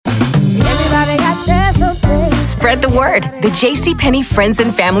spread the word. The JCPenney Friends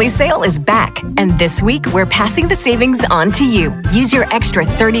and Family Sale is back. And this week, we're passing the savings on to you. Use your extra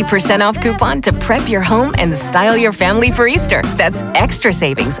 30% off coupon to prep your home and style your family for Easter. That's extra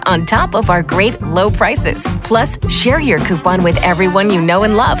savings on top of our great low prices. Plus, share your coupon with everyone you know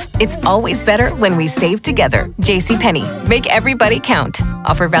and love. It's always better when we save together. JCPenney. Make everybody count.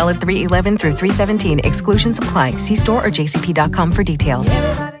 Offer valid 3/11 through 3/17. Exclusions apply. See store or jcp.com for details.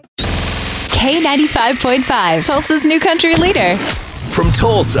 K95.5, Tulsa's new country leader. From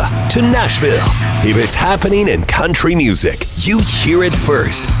Tulsa to Nashville, if it's happening in country music, you hear it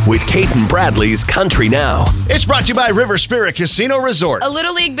first with Cait and Bradley's Country Now. It's brought to you by River Spirit Casino Resort. A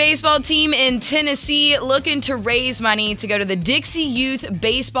Little League baseball team in Tennessee looking to raise money to go to the Dixie Youth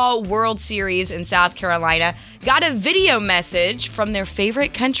Baseball World Series in South Carolina. Got a video message from their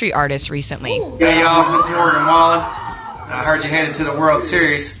favorite country artist recently. Hey y'all, this is Morgan Wallen. I heard you headed to the World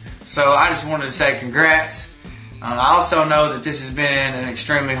Series, so I just wanted to say congrats. I also know that this has been an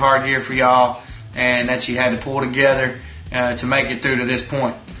extremely hard year for y'all and that you had to pull together to make it through to this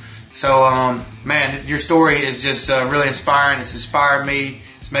point. So, man, your story is just really inspiring. It's inspired me.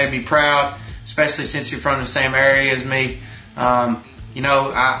 It's made me proud, especially since you're from the same area as me. I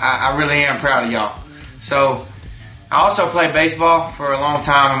really am proud of y'all. So, I also played baseball for a long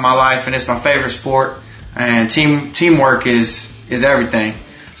time in my life, and it's my favorite sport. And teamwork is everything.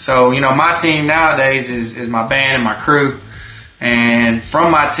 So, my team nowadays is my band and my crew. And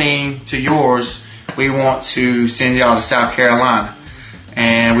from my team to yours, we want to send y'all to South Carolina.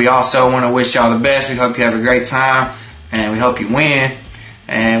 And we also want to wish y'all the best. We hope you have a great time. And we hope you win.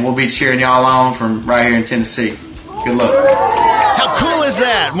 And we'll be cheering y'all on from right here in Tennessee. Good luck. How cool is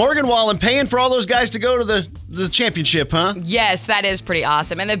that? Morgan Wallen paying for all those guys to go to the championship, huh? Yes, that is pretty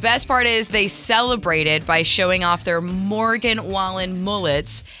awesome. And the best part is they celebrated by showing off their Morgan Wallen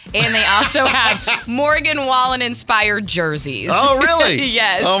mullets. And they also have Morgan Wallen-inspired jerseys. Oh, really?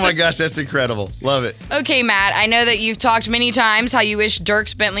 Yes. Oh, my gosh, that's incredible. Love it. Okay, Matt, I know that you've talked many times how you wish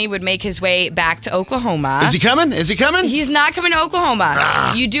Dierks Bentley would make his way back to Oklahoma. Is he coming? He's not coming to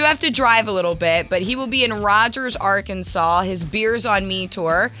Oklahoma. You do have to drive a little bit, but he will be in Rogers, Arkansas, his Beers on Me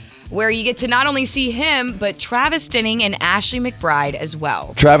tour, where you get to not only see him, but Travis Denning and Ashley McBryde as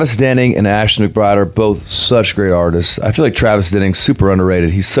well. Travis Denning and Ashley McBryde are both such great artists. I feel like Travis Denning's super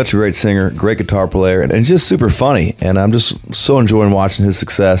underrated. He's such a great singer, great guitar player, and just super funny. And I'm just so enjoying watching his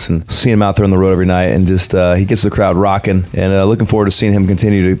success and seeing him out there on the road every night. And just he gets the crowd rocking. And looking forward to seeing him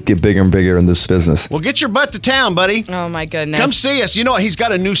continue to get bigger and bigger in this business. Well, get your butt to town, buddy. Oh, my goodness. Come see us. You know what? He's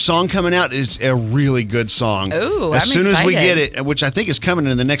got a new song coming out. It's a really good song. Ooh, as soon as we excited. get it, which I think is coming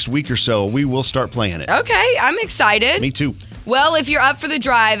in the next week or so, we will start playing it. Okay, I'm excited. Me too. Well, if you're up for the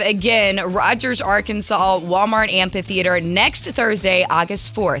drive, again, Rogers, Arkansas, Walmart Amphitheater, next Thursday,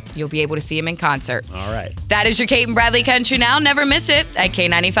 August 4th. You'll be able to see him in concert. All right. That is your Cait and Bradley Country Now. Never miss it at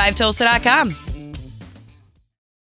K95Tulsa.com.